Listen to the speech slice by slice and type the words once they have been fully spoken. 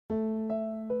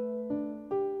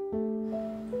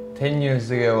10 years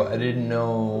ago, I didn't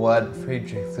know what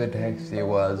Friedreich's ataxia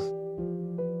was.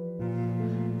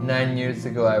 9 years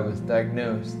ago, I was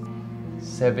diagnosed.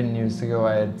 7 years ago,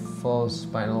 I had full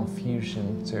spinal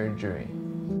fusion surgery.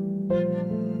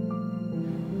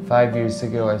 5 years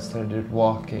ago, I started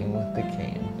walking with the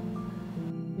cane.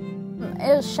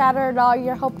 It shattered all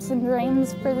your hopes and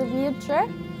dreams for the future.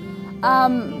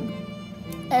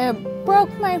 It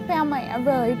broke my family, it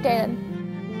really did.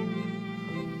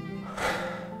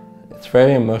 It's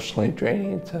very emotionally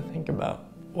draining to think about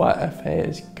what FA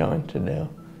is going to do.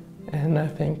 And I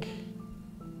think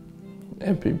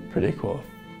it'd be pretty cool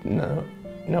if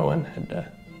no one had to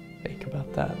think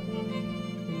about that.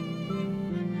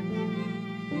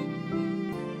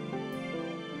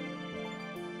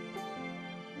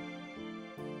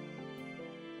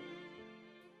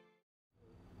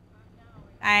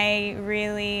 I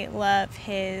really love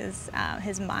his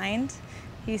mind.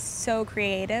 He's so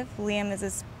creative. Liam is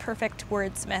this perfect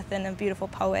wordsmith and a beautiful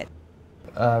poet.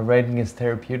 Writing is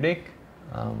therapeutic.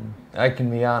 I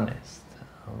can be honest.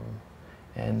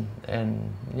 And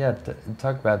yeah,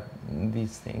 talk about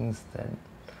these things that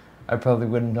I probably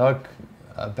wouldn't talk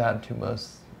about to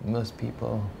most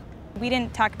people. We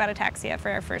didn't talk about ataxia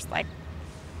for our first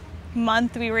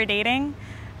month we were dating.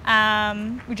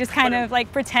 We just kind of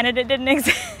pretended it didn't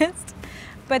exist.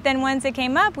 But then once it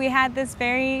came up, we had this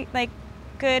very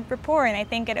good rapport, and I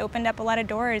think it opened up a lot of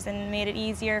doors and made it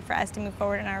easier for us to move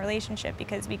forward in our relationship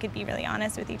because we could be really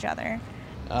honest with each other.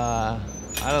 I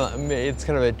don't know, it's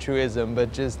kind of a truism,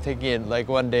 but just taking it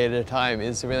one day at a time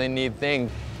is a really neat thing.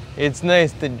 It's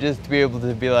nice to just be able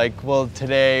to be like, well,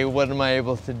 today, what am I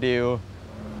able to do?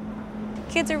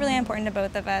 Kids are really important to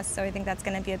both of us, so I think that's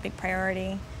going to be a big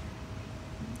priority.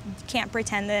 You can't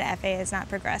pretend that FA is not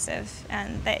progressive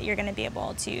and that you're going to be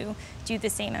able to do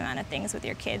the same amount of things with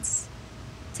your kids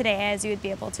today as you would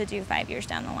be able to do 5 years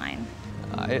down the line.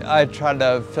 I try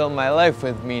to fill my life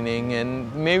with meaning, and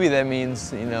maybe that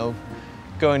means,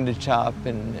 going to CHOP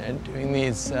and doing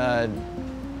these drug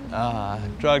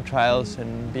trials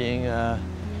and being a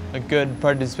good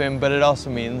participant, but it also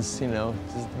means,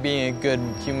 just being a good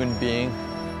human being.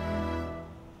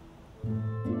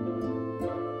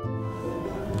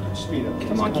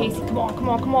 Come on, Casey,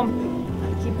 come on.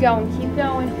 Keep going.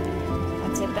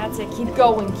 That's it, keep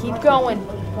going.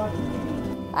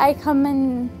 I come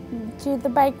and do the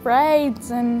bike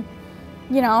rides and,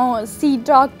 see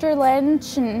Dr.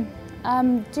 Lynch and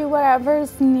do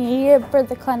whatever's needed for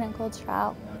the clinical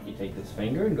trial. You take this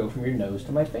finger and go from your nose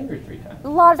to my finger 3 times. A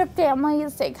lot of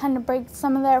families, they kind of break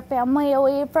some of their family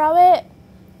away from it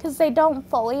because they don't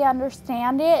fully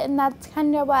understand it, and that's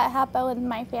kind of what happened with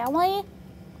my family.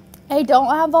 I don't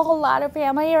have a whole lot of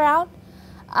family around.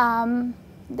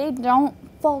 They don't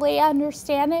fully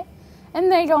understand it, and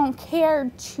they don't care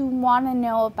to want to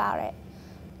know about it.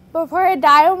 Before I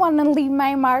die, I want to leave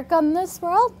my mark on this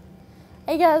world.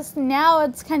 I guess now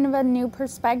it's kind of a new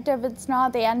perspective. It's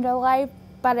not the end of life,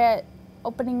 but it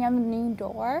opening of a new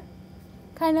door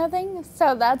kind of thing.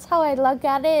 So that's how I look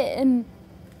at it, and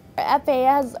FA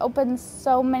has opened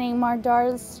so many more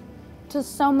doors to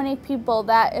so many people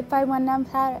that if I wouldn't have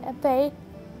had FA,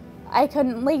 I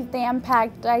couldn't leave the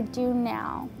impact I do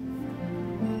now.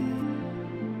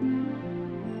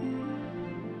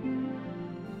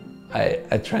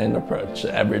 I try and approach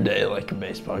every day like a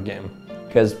baseball game,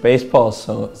 because baseball is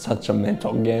such a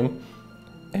mental game,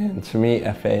 and to me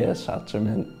FA is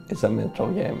a mental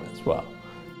game as well.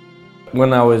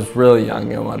 When I was really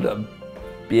young, I wanted to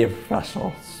be a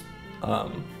professional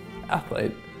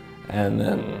athlete, and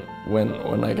then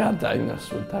when I got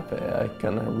diagnosed with FA, I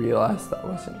kind of realized that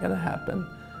wasn't going to happen.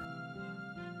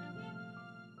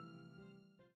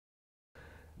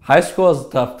 High school is a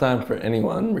tough time for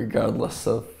anyone, regardless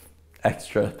of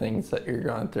extra things that you're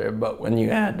going through, but when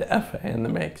you add FA in the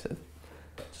mix, it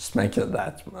just makes it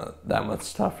that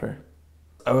much tougher.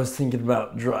 I was thinking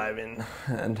about driving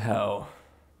and how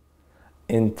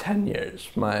in 10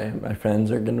 years my friends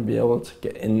are going to be able to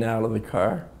get in and out of the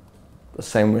car the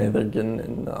same way they're getting in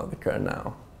and out of the car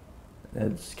now.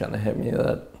 It just kind of hit me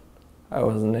that I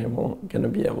wasn't going to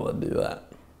be able to do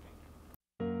that.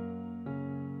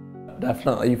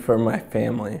 Definitely for my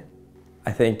family,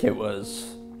 I think it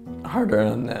was harder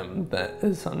on them than it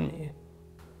is on me.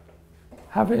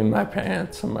 Having my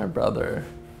parents and my brother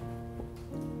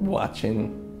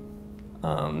watching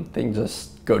things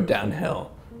just go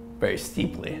downhill very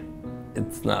steeply.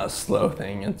 It's not a slow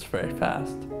thing, it's very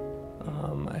fast.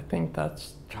 I think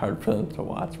that's hard for them to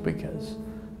watch because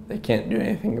they can't do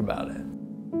anything about it.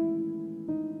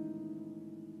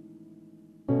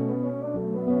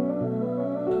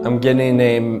 I'm getting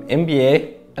an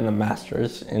MBA and a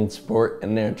master's in sport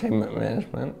and entertainment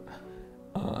management.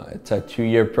 It's a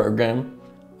 2-year program.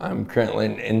 I'm currently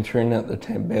an intern at the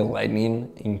Tampa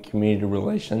Lightning in community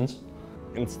relations.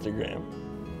 Instagram.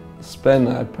 The spin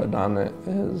I put on it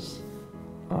is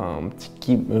to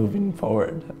keep moving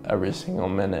forward every single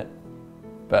minute,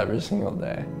 but every single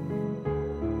day.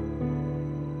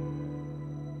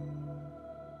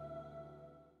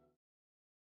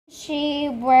 She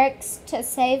works to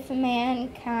save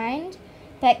mankind,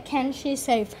 but can she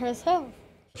save herself?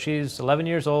 She's 11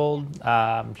 years old.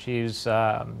 She's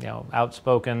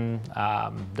outspoken,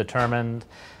 determined.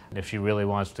 If she really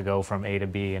wants to go from A to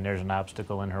B and there's an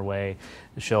obstacle in her way,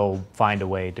 she'll find a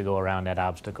way to go around that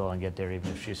obstacle and get there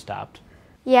even if she's stopped.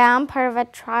 Yeah, I'm part of a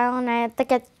trial and I have to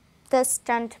get this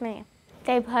done to me.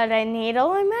 They put a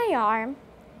needle in my arm.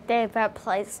 They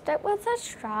replaced it with a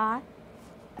straw.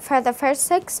 For the first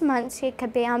 6 months, you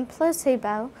could be on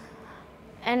placebo.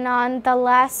 And on the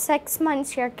last 6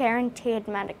 months, you're guaranteed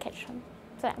medication.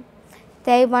 So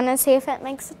they want to see if it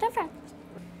makes a difference.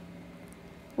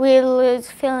 We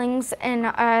lose feelings in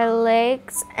our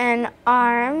legs and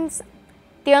arms.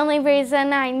 The only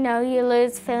reason I know you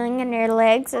lose feeling in your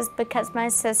legs is because my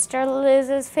sister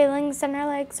loses feelings in her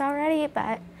legs already,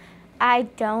 but I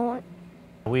don't.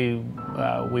 We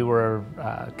were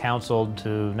counseled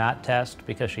to not test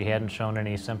because she hadn't shown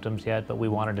any symptoms yet, but we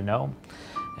wanted to know.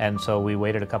 And so we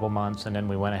waited a couple months and then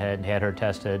we went ahead and had her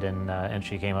tested and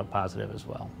she came up positive as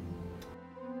well.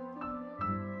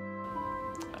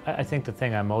 I think the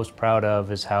thing I'm most proud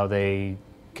of is how they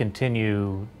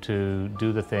continue to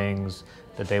do the things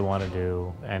that they want to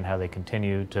do and how they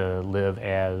continue to live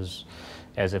as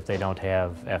if they don't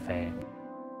have FA.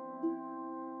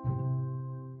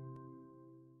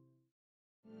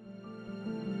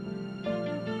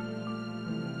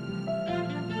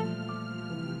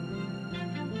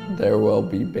 There will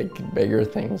be bigger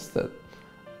things that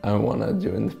I want to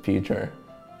do in the future.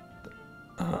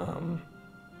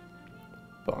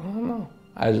 But I don't know.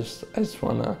 I just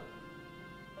want to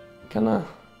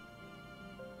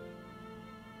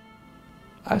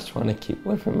I just want to keep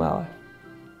living my life.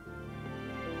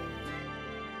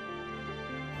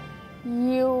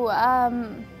 You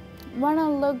want to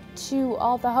look to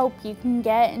all the hope you can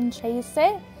get and chase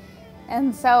it.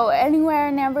 And so anywhere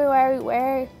and everywhere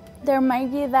where there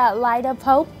might be that light of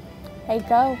hope, they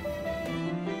go.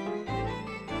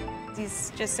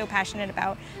 He's just so passionate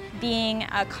about being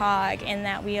a cog in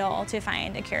that wheel to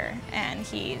find a cure, and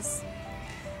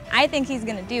I think he's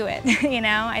going to do it, you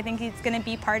know? I think he's going to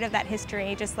be part of that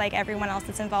history, just like everyone else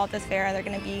that's involved with FARA. They're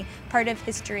going to be part of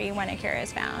history when a cure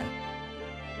is found.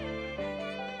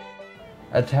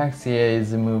 Ataxia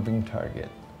is a moving target.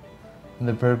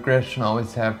 The progression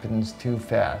always happens too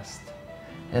fast,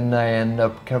 and I end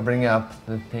up covering up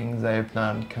the things I have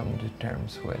not come to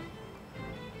terms with.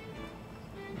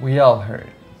 We all hurt.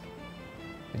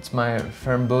 It's my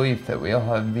firm belief that we all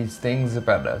have these things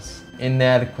about us.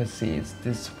 Inadequacies,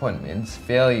 disappointments,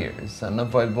 failures,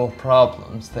 unavoidable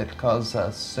problems that cause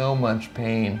us so much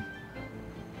pain.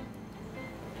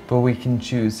 But we can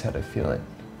choose how to feel it.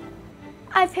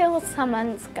 I feel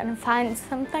someone's gonna find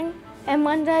something, and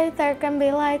one day they're gonna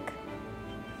be like,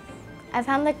 I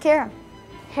found the cure.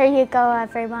 Here you go,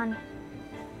 everyone.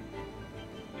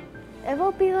 It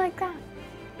will be like that.